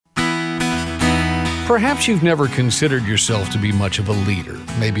Perhaps you've never considered yourself to be much of a leader.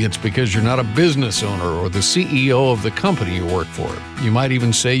 Maybe it's because you're not a business owner or the CEO of the company you work for. You might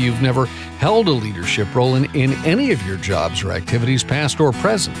even say you've never held a leadership role in any of your jobs or activities, past or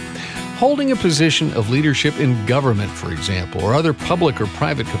present. Holding a position of leadership in government, for example, or other public or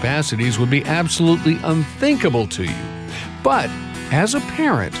private capacities would be absolutely unthinkable to you. But as a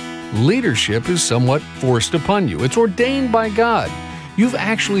parent, leadership is somewhat forced upon you. It's ordained by God. You've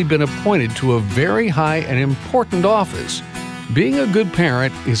actually been appointed to a very high and important office. Being a good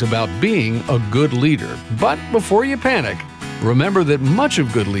parent is about being a good leader. But before you panic, remember that much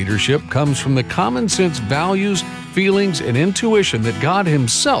of good leadership comes from the common sense values, feelings, and intuition that God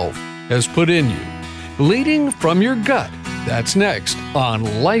Himself has put in you. Leading from your gut. That's next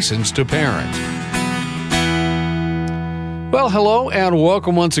on License to Parent. Well, hello and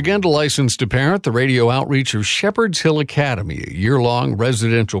welcome once again to License to Parent, the radio outreach of Shepherd's Hill Academy, a year-long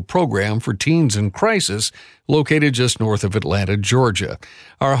residential program for teens in crisis located just north of Atlanta, Georgia.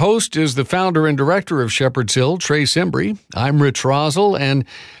 Our host is the founder and director of Shepherd's Hill, Trace Embry. I'm Rich Rosell, and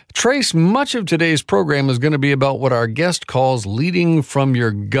Trace, much of today's program is going to be about what our guest calls leading from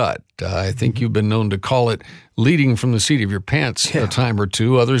your gut. I think you've been known to call it leading from the seat of your pants a time or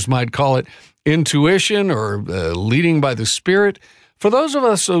two. Others might call it intuition or leading by the Spirit. For those of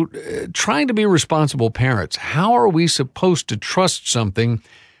us trying to be responsible parents, how are we supposed to trust something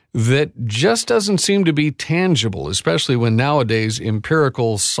that just doesn't seem to be tangible, especially when nowadays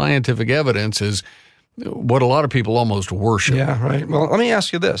empirical scientific evidence is what a lot of people almost worship? Yeah, right. Well, let me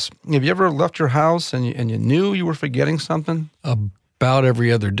ask you this. Have you ever left your house and you knew you were forgetting something? About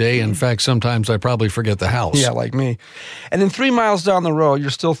every other day. In fact, sometimes I probably forget the house. Yeah, like me. And then 3 miles down the road,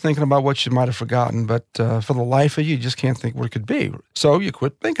 you're still thinking about what you might have forgotten, but for the life of you, you just can't think what it could be. So you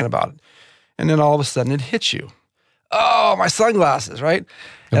quit thinking about it. And then all of a sudden it hits you. Oh, my sunglasses, right?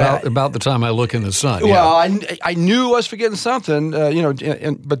 About the time I look in the sun. Well, yeah. I knew I was forgetting something,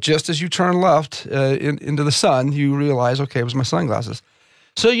 but just as you turn left into the sun, you realize, okay, it was my sunglasses.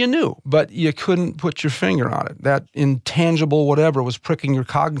 So you knew, but you couldn't put your finger on it. That intangible whatever was pricking your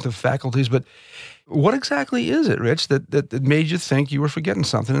cognitive faculties. But what exactly is it, Rich, that made you think you were forgetting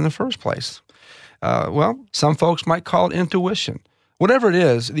something in the first place? Well, some folks might call it intuition. Whatever it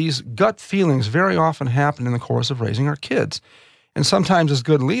is, these gut feelings very often happen in the course of raising our kids. And sometimes as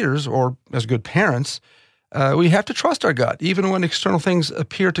good leaders or as good parents, we have to trust our gut, even when external things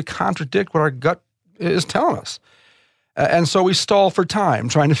appear to contradict what our gut is telling us. And so we stall for time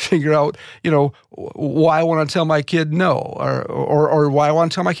trying to figure out, why I want to tell my kid no or why I want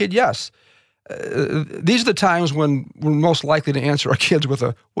to tell my kid yes. These are the times when we're most likely to answer our kids with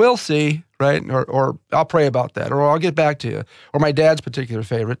a, we'll see, right? Or I'll pray about that, or I'll get back to you. Or my dad's particular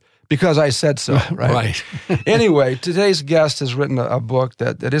favorite, because I said so, right? Right. Anyway, today's guest has written a book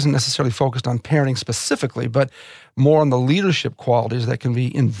that isn't necessarily focused on parenting specifically, but more on the leadership qualities that can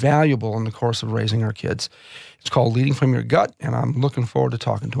be invaluable in the course of raising our kids. It's called Leading from Your Gut, and I'm looking forward to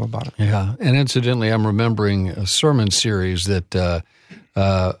talking to him about it. Yeah, and incidentally, I'm remembering a sermon series that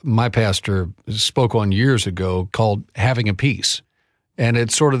my pastor spoke on years ago called Having a Peace. And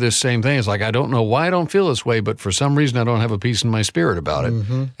it's sort of this same thing. It's like, I don't know why I don't feel this way, but for some reason I don't have a peace in my spirit about it.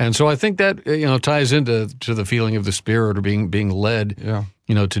 Mm-hmm. And so I think that, ties into the feeling of the Spirit or being led,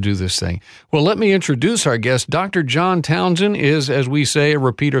 to do this thing. Well, let me introduce our guest. Dr. John Townsend is, as we say, a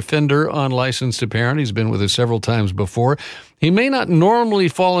repeat offender on License to Parent. He's been with us several times before. He may not normally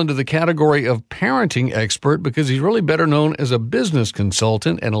fall into the category of parenting expert because he's really better known as a business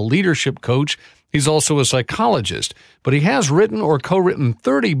consultant and a leadership coach. He's also a psychologist, but he has written or co-written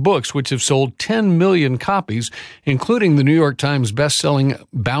 30 books which have sold 10 million copies, including the New York Times best-selling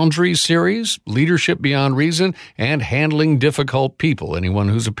Boundaries series, Leadership Beyond Reason, and Handling Difficult People. Anyone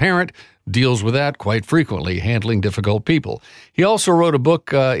who's a parent deals with that quite frequently, handling difficult people. He also wrote a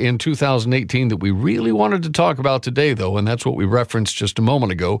book in 2018 that we really wanted to talk about today, though, and that's what we referenced just a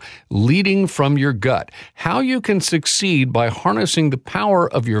moment ago, Leading from Your Gut, How You Can Succeed by Harnessing the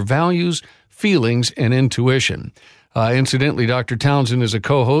Power of Your Values, Feelings, and Intuition. Incidentally, Dr. Townsend is a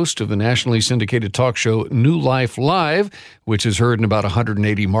co-host of the nationally syndicated talk show New Life Live, which is heard in about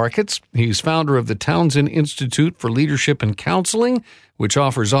 180 markets. He's founder of the Townsend Institute for Leadership and Counseling, which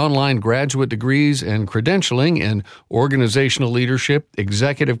offers online graduate degrees and credentialing in organizational leadership,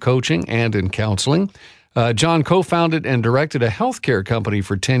 executive coaching, and in counseling. John co-founded and directed a healthcare company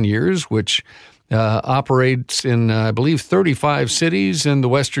for 10 years, which operates in, I believe, 35 cities in the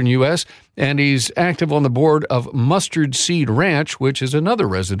western U.S., and he's active on the board of Mustard Seed Ranch, which is another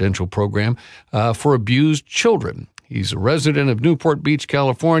residential program for abused children. He's a resident of Newport Beach,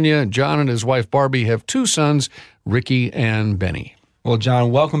 California. John and his wife, Barbie, have two sons, Ricky and Benny. Well,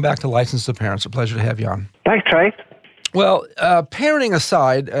 John, welcome back to Licensed to Parents. A pleasure to have you on. Thanks, Trey. Well, parenting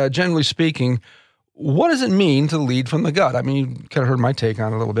aside, generally speaking, what does it mean to lead from the gut? I mean, you kind of heard my take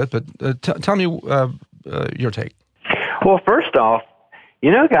on it a little bit, but tell me your take. Well, first off,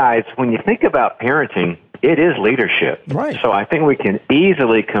 guys, when you think about parenting, it is leadership. Right. So I think we can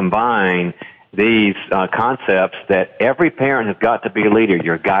easily combine these concepts that every parent has got to be a leader.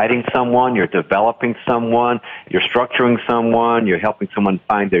 You're guiding someone, you're developing someone, you're structuring someone, you're helping someone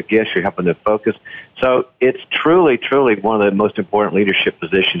find their gifts, you're helping them focus. So it's truly, truly one of the most important leadership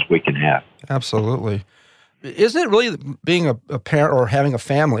positions we can have. Absolutely. Isn't it really being a parent or having a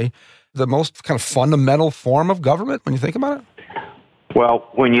family the most kind of fundamental form of government when you think about it? Well,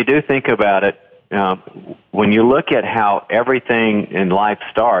 when you do think about it, when you look at how everything in life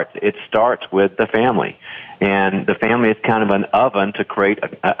starts, it starts with the family. And the family is kind of an oven to create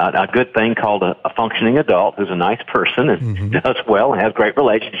a good thing called a functioning adult who's a nice person and does well and has great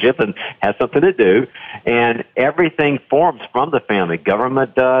relationships and has something to do. And everything forms from the family.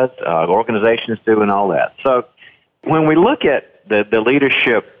 Government does, organizations do, and all that. So when we look at the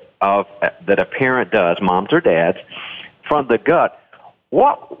leadership that a parent does, moms or dads, from the gut,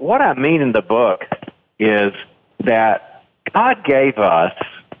 what I mean in the book is that God gave us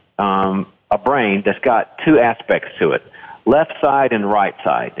a brain that's got two aspects to it, left side and right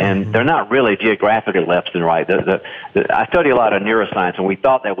side. And they're not really geographically left and right. I study a lot of neuroscience, and we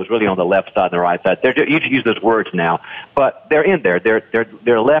thought that was really on the left side and the right side. You use those words now, but they're in there.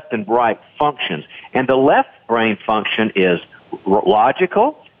 They're left and right functions. And the left brain function is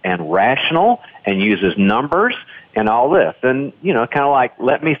logical and rational and uses numbers and all this. And, kind of like,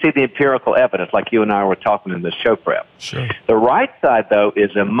 let me see the empirical evidence, like you and I were talking in the show prep. Sure. The right side, though,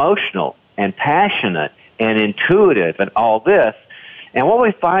 is emotional and passionate and intuitive and all this. And what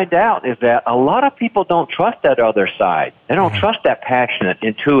we find out is that a lot of people don't trust that other side. They don't trust that passionate,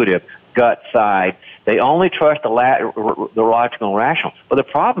 intuitive, gut side. They only trust the logical and rational. But the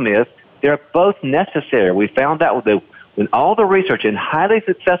problem is they're both necessary. We found out with all the research in highly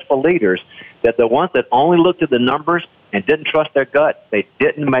successful leaders that the ones that only looked at the numbers and didn't trust their gut, they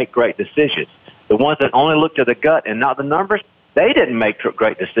didn't make great decisions. The ones that only looked at the gut and not the numbers, they didn't make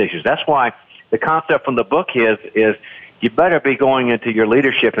great decisions. That's why the concept from the book is you better be going into your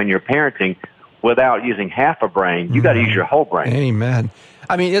leadership and your parenting without using half a brain. You got to use your whole brain. Amen.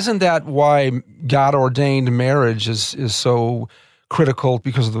 I mean, isn't that why God-ordained marriage is so critical?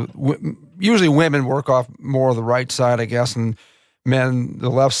 Because usually women work off more of the right side, I guess, and men the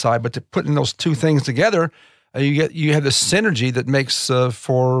left side. But to putting those two things together, you have this synergy that makes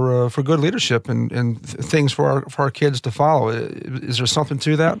for good leadership and things for our kids to follow. Is there something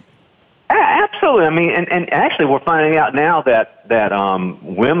to that? Absolutely. I mean, and actually, we're finding out now that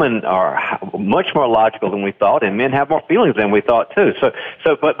women are much more logical than we thought, and men have more feelings than we thought too.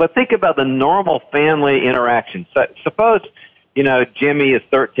 But think about the normal family interaction. So, suppose Jimmy is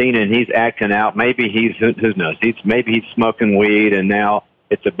 13 and he's acting out. Maybe who knows? Maybe he's smoking weed, and now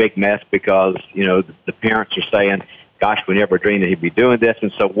it's a big mess because the parents are saying, "Gosh, we never dreamed that he'd be doing this."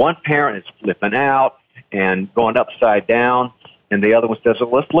 And so one parent is flipping out and going upside down. And the other one says,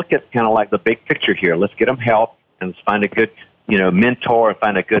 well, let's look at kind of like the big picture here. Let's get them help and let's find a good, mentor and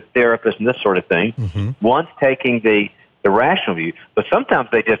find a good therapist and this sort of thing. Mm-hmm. One's taking the rational view, but sometimes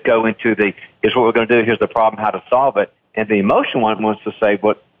they just go into here's what we're going to do, here's the problem, how to solve it. And the emotional one wants to say,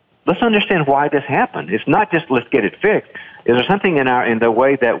 but let's understand why this happened. It's not just let's get it fixed. Is there something in the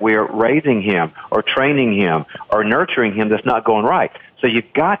way that we're raising him or training him or nurturing him that's not going right? So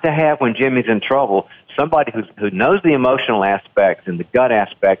you've got to have, when Jimmy's in trouble, somebody who knows the emotional aspects and the gut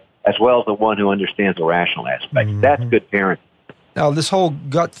aspect as well as the one who understands the rational aspect. Mm-hmm. That's good parenting. Now, this whole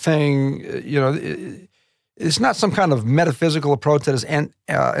gut thing, it's not some kind of metaphysical approach that is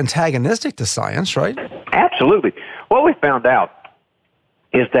antagonistic to science, right? Absolutely. What we found out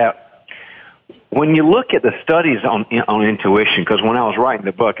is that when you look at the studies on intuition, because when I was writing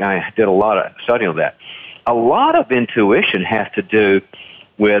the book, I did a lot of study on that. A lot of intuition has to do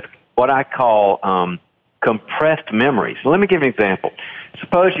with what I call compressed memories. So let me give you an example.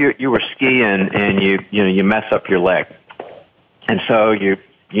 Suppose you were skiing and you mess up your leg, and so you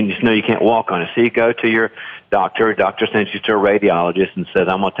just know you can't walk on it. So you go to your doctor. Doctor sends you to a radiologist and says,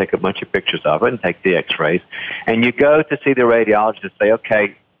 "I'm going to take a bunch of pictures of it and take the X-rays." And you go to see the radiologist and say,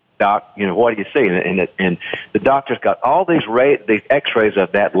 "Okay, doc, what do you see?" And the doctor's got all these X-rays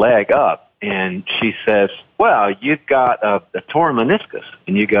of that leg up. And she says, "Well, you've got a torn meniscus."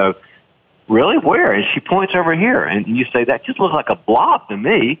 And you go, "Really? Where?" And she points over here. And you say, "That just looks like a blob to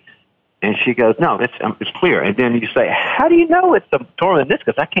me." And she goes, "No, it's clear." And then you say, "How do you know it's a torn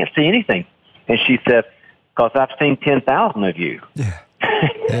meniscus? I can't see anything." And she says, because I've seen 10,000 of you. Yeah.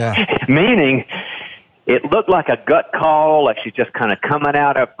 Yeah. Meaning, it looked like a gut call, like she's just kind of coming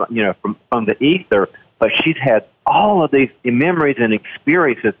out of, from the ether, but she's had all of these memories and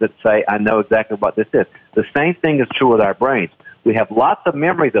experiences that say, I know exactly what this is. The same thing is true with our brains. We have lots of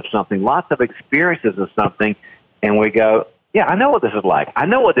memories of something, lots of experiences of something, and we go, yeah, I know what this is like. I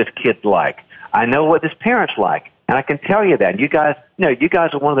know what this kid's like. I know what this parent's like. And I can tell you that. And you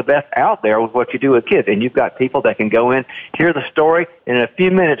guys are one of the best out there with what you do with kids. And you've got people that can go in, hear the story, and in a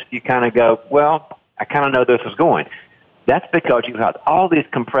few minutes you kind of go, well, I kind of know this is going. That's because you have all these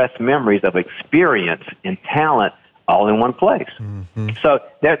compressed memories of experience and talent all in one place. Mm-hmm. So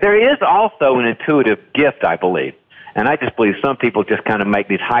there is also an intuitive gift, I believe. And I just believe some people just kind of make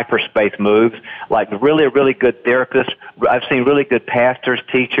these hyperspace moves, like really, really good therapists. I've seen really good pastors,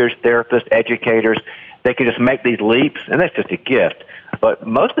 teachers, therapists, educators. They can just make these leaps, and that's just a gift. But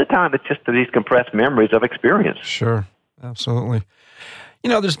most of the time, it's just these compressed memories of experience. Sure, absolutely.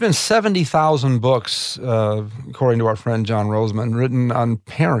 There's been 70,000 books, according to our friend John Roseman, written on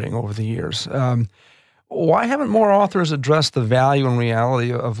parenting over the years. Why haven't more authors addressed the value and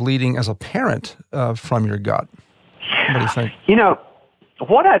reality of leading as a parent from your gut? What do you think?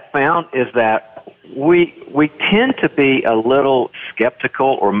 What I've found is that we tend to be a little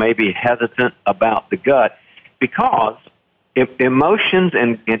skeptical or maybe hesitant about the gut because emotions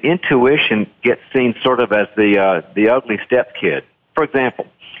and intuition get seen sort of as the ugly stepkid. For example,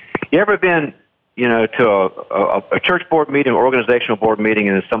 you ever been, to a church board meeting, or organizational board meeting,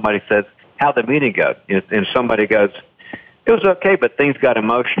 and somebody says, how'd the meeting go? And somebody goes, it was okay, but things got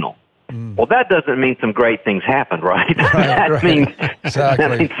emotional. Well, that doesn't mean some great things happened, right? That means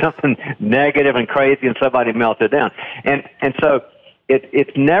something negative and crazy, and somebody melted down. And so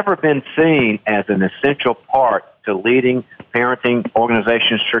it's never been seen as an essential part to leading, parenting,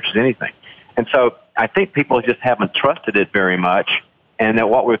 organizations, churches, anything. And so I think people just haven't trusted it very much. And that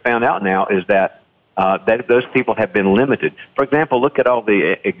what we've found out now is that those people have been limited. For example, look at all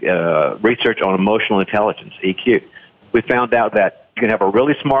the research on emotional intelligence, EQ. We found out that you can have a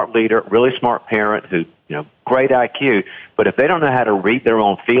really smart leader, really smart parent who, great IQ, but if they don't know how to read their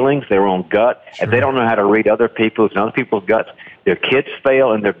own feelings, their own gut, if they don't know how to read other people's guts, their kids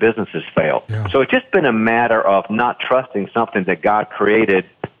fail and their businesses fail. Yeah. So it's just been a matter of not trusting something that God created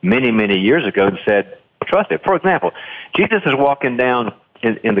many, many years ago and said, trust it. For example, Jesus is walking down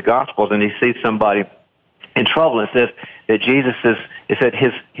in the Gospels and he sees somebody in trouble and says that Jesus I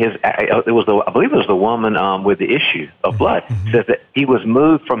believe it was the woman with the issue of blood, says that he was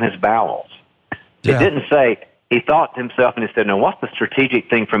moved from his bowels. Yeah. It didn't say, he thought to himself and he said, now what's the strategic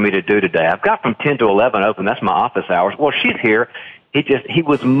thing for me to do today? I've got from 10 to 11 open, that's my office hours. Well, she's here. He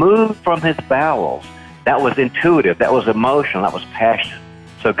was moved from his bowels. That was intuitive, that was emotional, that was passion.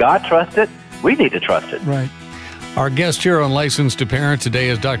 So God trusts it, we need to trust it. Right. Our guest here on Licensed to Parent today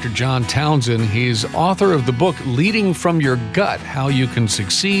is Dr. John Townsend. He's author of the book, Leading from Your Gut, How You Can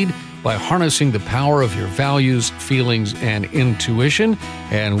Succeed by Harnessing the Power of Your Values, Feelings, and Intuition.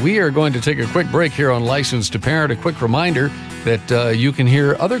 And we are going to take a quick break here on Licensed to Parent. A quick reminder that you can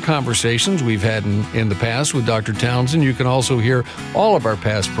hear other conversations we've had in the past with Dr. Townsend. You can also hear all of our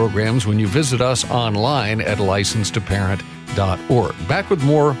past programs when you visit us online at licensedtoparent.org. Back with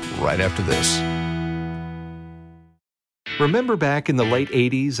more right after this. Remember back in the late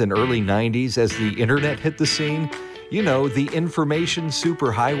 80s and early 90s as the internet hit the scene? The information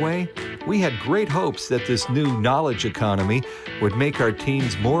superhighway? We had great hopes that this new knowledge economy would make our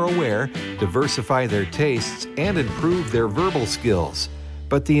teens more aware, diversify their tastes, and improve their verbal skills.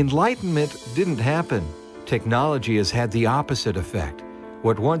 But the enlightenment didn't happen. Technology has had the opposite effect.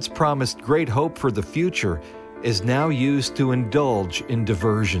 What once promised great hope for the future is now used to indulge in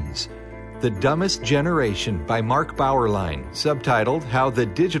diversions. The Dumbest Generation by Mark Bauerlein, subtitled How the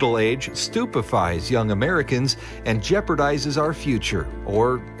Digital Age Stupefies Young Americans and Jeopardizes Our Future,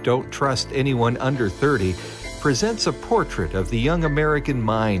 or Don't Trust Anyone Under 30, presents a portrait of the young American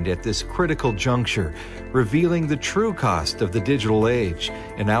mind at this critical juncture, revealing the true cost of the digital age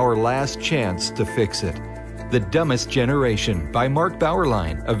and our last chance to fix it. The Dumbest Generation by Mark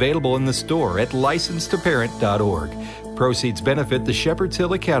Bauerlein, available in the store at licensedtoparent.org. Proceeds benefit the Shepherd's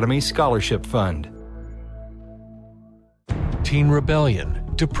Hill Academy Scholarship Fund. Teen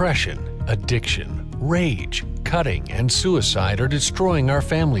rebellion, depression, addiction, rage, cutting, and suicide are destroying our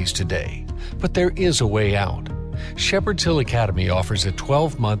families today. But there is a way out. Shepherd's Hill Academy offers a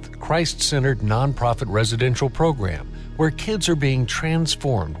 12-month, Christ-centered nonprofit residential program where kids are being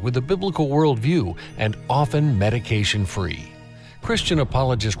transformed with a biblical worldview and often medication-free. Christian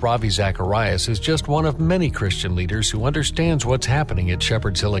apologist Ravi Zacharias is just one of many Christian leaders who understands what's happening at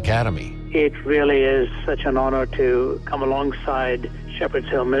Shepherd's Hill Academy. It really is such an honor to come alongside Shepherd's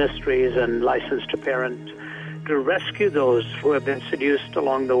Hill Ministries and Licensed to Parent to rescue those who have been seduced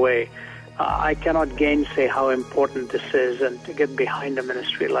along the way. I cannot gainsay how important this is, and to get behind a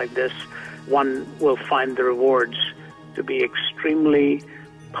ministry like this, one will find the rewards to be extremely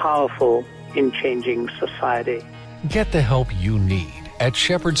powerful in changing society. Get the help you need at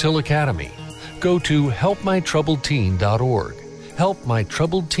Shepherd's Hill Academy. Go to helpmytroubledteen.org.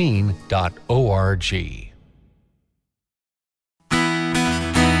 helpmytroubledteen.org.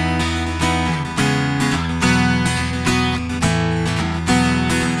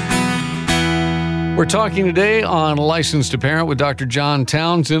 We're talking today on Licensed to Parent with Dr. John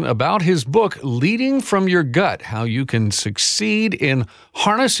Townsend about his book, Leading from Your Gut, How You Can Succeed in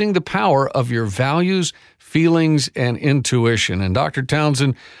Harnessing the Power of Your Values, Feelings, and Intuition. And Dr.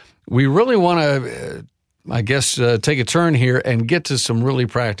 Townsend, we really want to, take a turn here and get to some really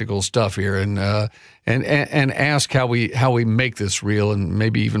practical stuff here and ask how we make this real and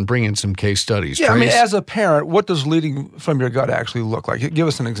maybe even bring in some case studies. Yeah, Trace? I mean, as a parent, what does leading from your gut actually look like? Give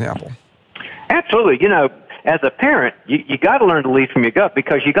us an example. Absolutely. You know, as a parent, you got to learn to lead from your gut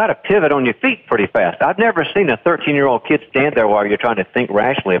because you got to pivot on your feet pretty fast. I've never seen a 13-year-old kid stand there while you're trying to think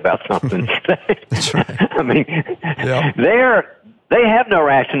rationally about something. That's right. I mean, Yeah. they have no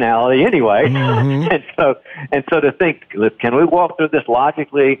rationality anyway. Mm-hmm. and so to think, can we walk through this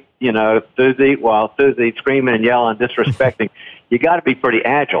logically, through the screaming and yelling, disrespecting, you got to be pretty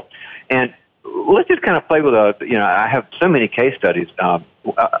agile. And let's just kind of play with I have so many case studies. A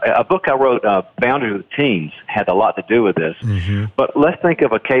book I wrote, Boundaries with Teens, had a lot to do with this. Mm-hmm. But let's think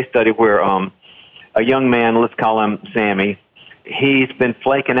of a case study where a young man, let's call him Sammy, he's been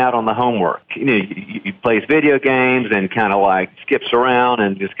flaking out on the homework. He plays video games and kind of like skips around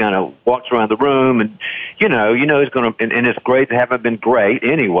and just kind of walks around the room. And, he's going to, and his grades haven't been great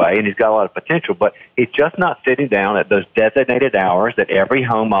anyway, and he's got a lot of potential, but he's just not sitting down at those designated hours that every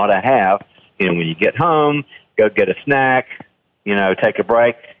home ought to have. When you get home, go get a snack, take a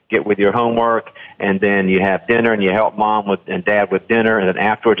break, get with your homework, and then you have dinner and you help mom and dad with dinner, and then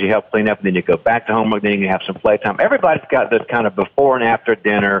afterwards you help clean up, and then you go back to homework, then you have some playtime. Everybody's got this kind of before and after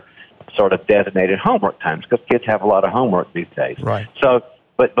dinner sort of designated homework times because kids have a lot of homework these days. Right. So,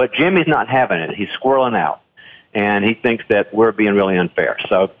 but Jimmy's not having it. He's squirreling out, and he thinks that we're being really unfair.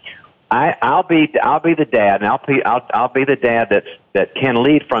 So I'll be the dad, and I'll be the dad that can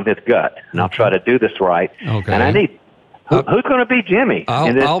lead from his gut, and I'll try to do this right. Okay. And I need who's going to be Jimmy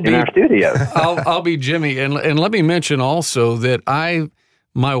in our studio? I'll be Jimmy, and let me mention also that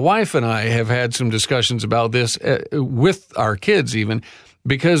my wife and I have had some discussions about this with our kids, even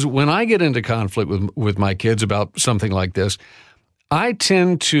because when I get into conflict with my kids about something like this, I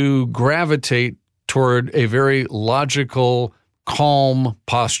tend to gravitate toward a very logical, calm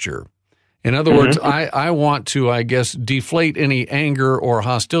posture. In other words, I want to, deflate any anger or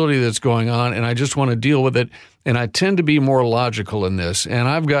hostility that's going on, and I just want to deal with it, and I tend to be more logical in this. And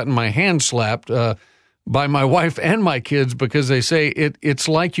I've gotten my hand slapped by my wife and my kids because they say it's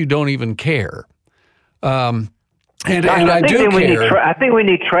like you don't even care. And I do care. I think we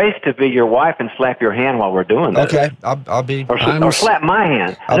need Trace to be your wife and slap your hand while we're doing this. Okay, I'll be. Or slap my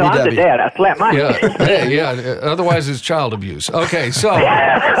hand. I'm the dad. I slap my hand. Yeah. Otherwise, it's child abuse. Okay, so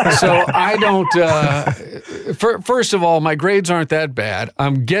I don't. First of all, my grades aren't that bad.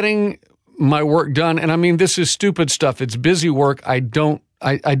 I'm getting my work done, and I mean, this is stupid stuff. It's busy work. I don't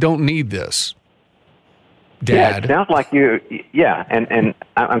need this. Dad. Yeah, it sounds like you, and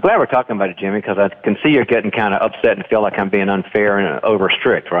I'm glad we're talking about it, Jimmy, because I can see you're getting kind of upset and feel like I'm being unfair and over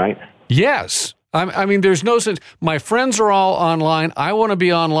strict, right? Yes. I mean, there's no sense. My friends are all online. I want to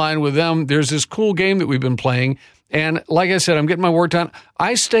be online with them. There's this cool game that we've been playing, and like I said, I'm getting my work done.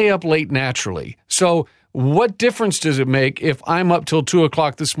 I stay up late naturally. So what difference does it make if I'm up till 2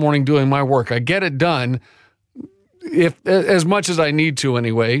 o'clock this morning doing my work? I get it done as much as I need to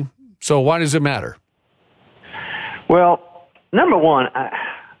anyway. So why does it matter? Well, number one,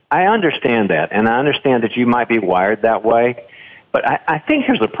 I understand that, and I understand that you might be wired that way, but I think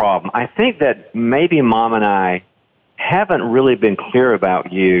here's the problem. I think that maybe Mom and I haven't really been clear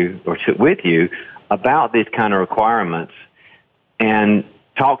about you or with you about these kind of requirements and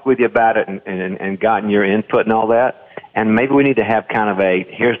talked with you about it and gotten your input and all that. And maybe we need to have kind of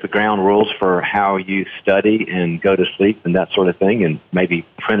here's the ground rules for how you study and go to sleep and that sort of thing, and maybe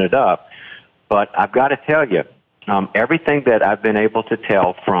print it up. But I've got to tell you, everything that I've been able to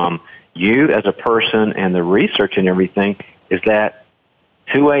tell from you as a person and the research and everything is that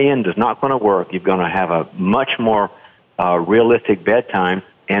 2 a.m. is not going to work. You're going to have a much more realistic bedtime,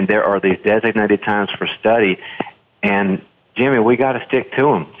 and there are these designated times for study. And Jimmy, we got to stick to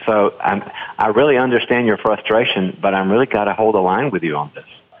them. So I really understand your frustration, but I'm really got to hold a line with you on this.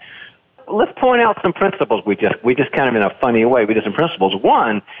 Let's point out some principles. We just kind of in a funny way, we did some principles.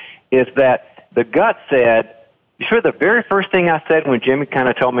 One is that the gut said, sure, the very first thing I said when Jimmy kind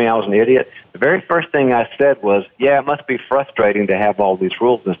of told me I was an idiot, the very first thing I said was, yeah, it must be frustrating to have all these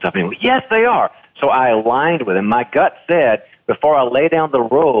rules and stuff. And he went, yes, they are. So I aligned with him. My gut said, before I lay down the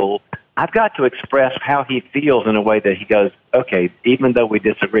rule, I've got to express how he feels in a way that he goes, okay, even though we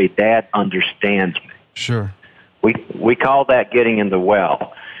disagree, Dad understands me. Sure. We call that getting in the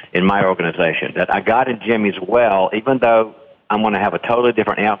well in my organization, that I got in Jimmy's well, even though I'm going to have a totally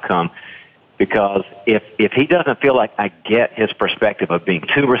different outcome, because if he doesn't feel like I get his perspective of being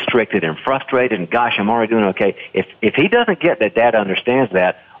too restricted and frustrated and, gosh, I'm already doing okay, if he doesn't get that Dad understands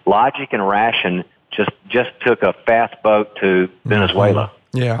that, logic and ration just took a fast boat to Venezuela. Mm-hmm.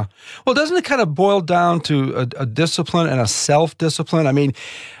 Yeah. Well, doesn't it kind of boil down to a discipline and a self-discipline? I mean,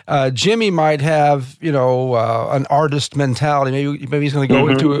 Jimmy might have, an artist mentality. Maybe he's going to go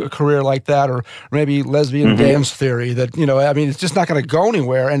into a career like that, or maybe lesbian dance theory that, it's just not going to go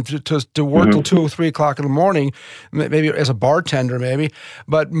anywhere. And to work till 2 or 3 o'clock in the morning, maybe as a bartender, maybe.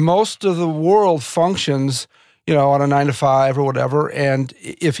 But most of the world functions, on a 9 to 5 or whatever. And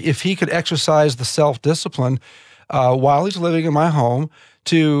if he could exercise the self-discipline while he's living in my home,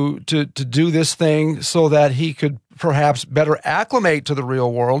 to do this thing so that he could perhaps better acclimate to the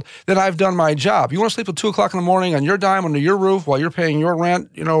real world, then I've done my job. You want to sleep till 2 o'clock in the morning on your dime under your roof while you're paying your rent,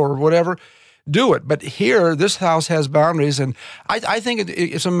 or whatever, do it. But here, this house has boundaries, and I think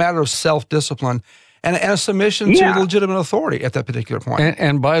it's a matter of self-discipline and a submission to legitimate authority at that particular point.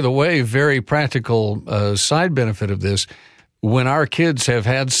 And by the way, very practical side benefit of this, when our kids have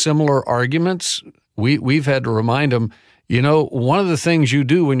had similar arguments, we've had to remind them, one of the things you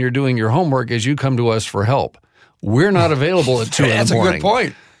do when you're doing your homework is you come to us for help. We're not available at 2 in the morning. That's a good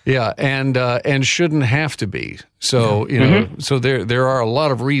point. Yeah, and shouldn't have to be. So, so there are a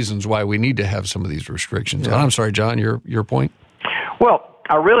lot of reasons why we need to have some of these restrictions. Yeah. I'm sorry, John, your point? Well,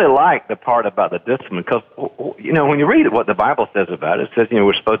 I really like the part about the discipline because, when you read what the Bible says about it, it says,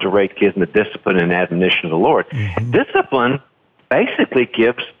 we're supposed to raise kids in the discipline and admonition of the Lord. Mm-hmm. Discipline basically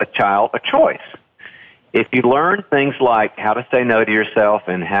gives a child a choice. If you learn things like how to say no to yourself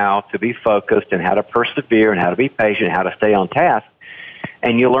and how to be focused and how to persevere and how to be patient and how to stay on task,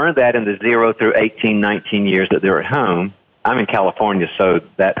 and you learn that in the 0 through 18, 19 years that they're at home. I'm in California, so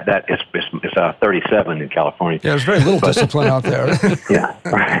that is 37 in California. Yeah, there's very little discipline out there. Yeah,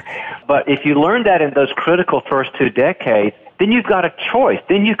 right. But if you learn that in those critical first 2 decades, then you've got a choice.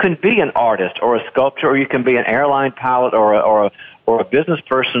 Then you can be an artist or a sculptor, or you can be an airline pilot or a business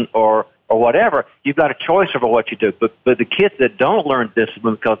person or whatever. You've got a choice over what you do. But the kids that don't learn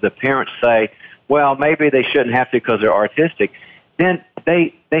discipline because the parents say, well, maybe they shouldn't have to because they're artistic, then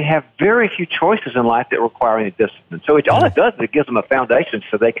they have very few choices in life that require any discipline. So all it does is it gives them a foundation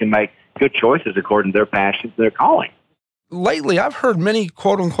so they can make good choices according to their passions and their calling. Lately, I've heard many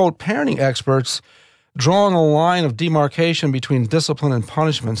quote-unquote parenting experts drawing a line of demarcation between discipline and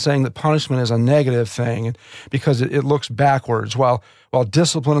punishment, saying that punishment is a negative thing because it looks backwards, while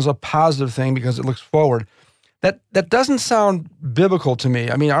discipline is a positive thing because it looks forward. That doesn't sound biblical to me.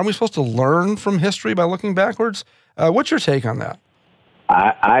 I mean, aren't we supposed to learn from history by looking backwards? What's your take on that?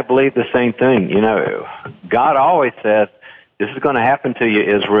 I believe the same thing. God always says, this is going to happen to you,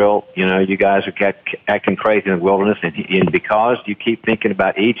 Israel. You guys are acting crazy in the wilderness, and because you keep thinking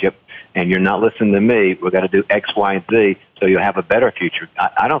about Egypt and you're not listening to me, we've got to do X, Y, and Z so you'll have a better future.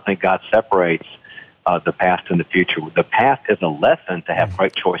 I don't think God separates the past and the future. The past is a lesson to have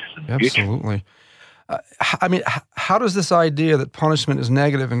great choices in the future. Absolutely. How does this idea that punishment is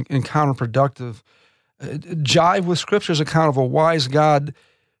negative and counterproductive jive with Scripture's account of a wise God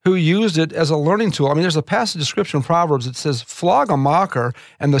who used it as a learning tool? There's a passage of Scripture in Proverbs that says, flog a mocker,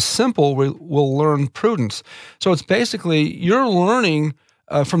 and the simple will learn prudence. So it's basically, you're learning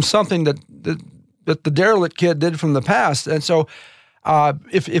from something that the derelict kid did from the past. And so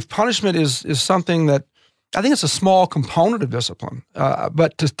if punishment is something that, I think it's a small component of discipline,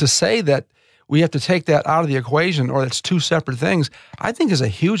 but to say that we have to take that out of the equation or it's 2 separate things, I think is a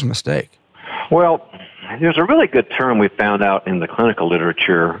huge mistake. Well, there's a really good term we found out in the clinical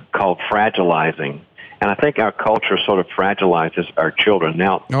literature called fragilizing. And I think our culture sort of fragilizes our children.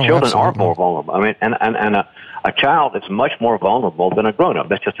 Now, children absolutely. are more vulnerable. And a child is much more vulnerable than a grown-up.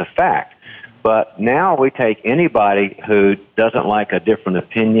 That's just a fact. But now we take anybody who doesn't like a different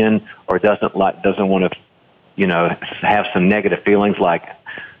opinion or doesn't want to, have some negative feelings like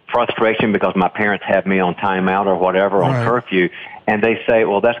frustration because my parents have me on timeout or whatever, on Right. curfew, and they say,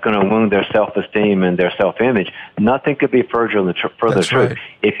 well, that's going to wound their self-esteem and their self-image. Nothing could be further than the That's truth. right.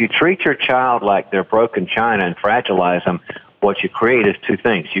 If you treat your child like they're broken china and fragilize them, what you create is two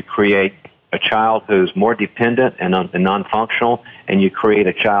things. You create a child who's more dependent and non-functional, and you create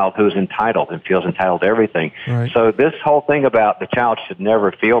a child who's entitled and feels entitled to everything. Right. So this whole thing about the child should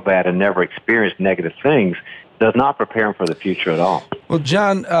never feel bad and never experience negative things does not prepare them for the future at all. Well,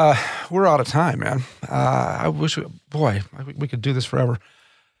 John, we're out of time, man. I wish, we could do this forever.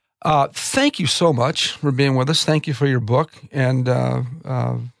 Thank you so much for being with us. Thank you for your book and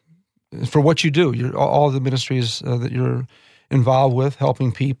for what you do. All the ministries that you're involved with,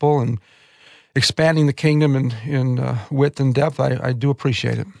 helping people and expanding the kingdom in width and depth. I do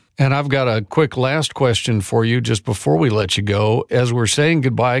appreciate it. And I've got a quick last question for you just before we let you go. As we're saying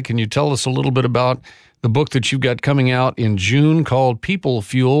goodbye, can you tell us a little bit about the book that you've got coming out in June called People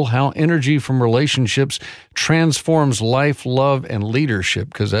Fuel, How Energy from Relationships Transforms Life, Love, and Leadership?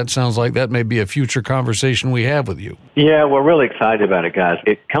 Because that sounds like that may be a future conversation we have with you. Yeah, we're really excited about it, guys.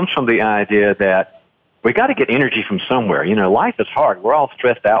 It comes from the idea that we got to get energy from somewhere. You know, life is hard. We're all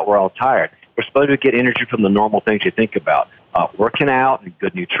stressed out. We're all tired. We're supposed to get energy from the normal things you think about. Working out and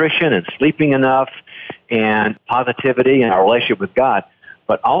good nutrition and sleeping enough and positivity and our relationship with God.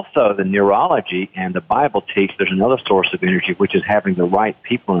 But also the neurology and the Bible teach there's another source of energy, which is having the right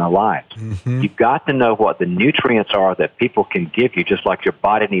people in our lives. Mm-hmm. You've got to know what the nutrients are that people can give you, just like your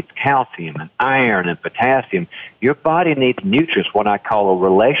body needs calcium and iron and potassium. Your body needs nutrients, what I call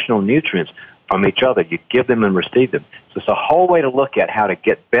relational nutrients, from each other. You give them and receive them. So it's a whole way to look at how to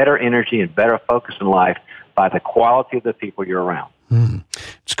get better energy and better focus in life by the quality of the people you're around.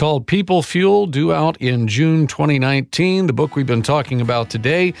 It's called People Fuel, due out in June 2019. The book we've been talking about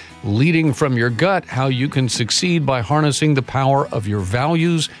today, Leading from Your Gut, How You Can Succeed by Harnessing the Power of Your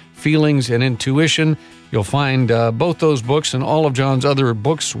Values, Feelings, and Intuition. You'll find both those books and all of John's other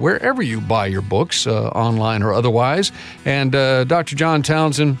books wherever you buy your books, online or otherwise. And Dr. John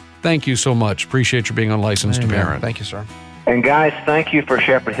Townsend, thank you so much. Appreciate you being on Licensed to Parent. Thank you, sir. And guys, thank you for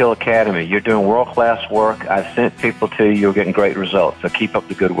Shepherd Hill Academy. You're doing world-class work. I've sent people to you. You're getting great results. So keep up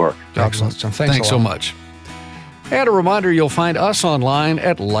the good work. Excellent, John. Thanks so much. And a reminder, you'll find us online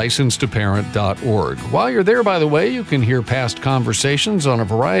at licensedtoparent.org. While you're there, by the way, you can hear past conversations on a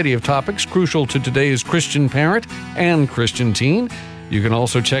variety of topics crucial to today's Christian parent and Christian teen. You can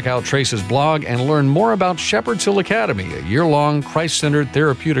also check out Trace's blog and learn more about Shepherd Hill Academy, a year-long Christ-centered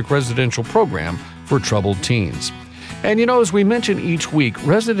therapeutic residential program for troubled teens. And you know, as we mention each week,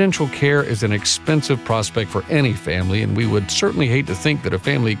 residential care is an expensive prospect for any family, and we would certainly hate to think that a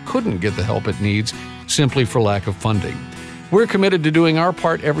family couldn't get the help it needs simply for lack of funding. We're committed to doing our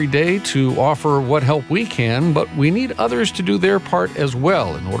part every day to offer what help we can, but we need others to do their part as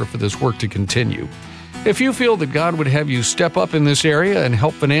well in order for this work to continue. If you feel that God would have you step up in this area and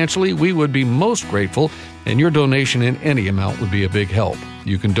help financially, we would be most grateful, and your donation in any amount would be a big help.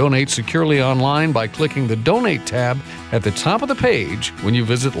 You can donate securely online by clicking the Donate tab at the top of the page when you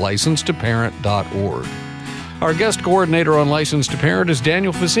visit licensedtoparent.org. Our guest coordinator on Licensed to Parent is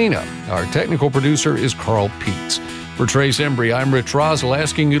Daniel Facina. Our technical producer is Carl Peets. For Trace Embry, I'm Rich Rosell,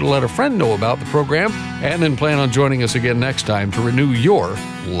 asking you to let a friend know about the program and then plan on joining us again next time to renew your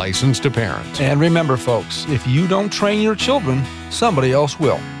License to Parent. And remember, folks, if you don't train your children, somebody else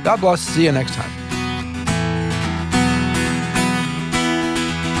will. God bless. See you next time.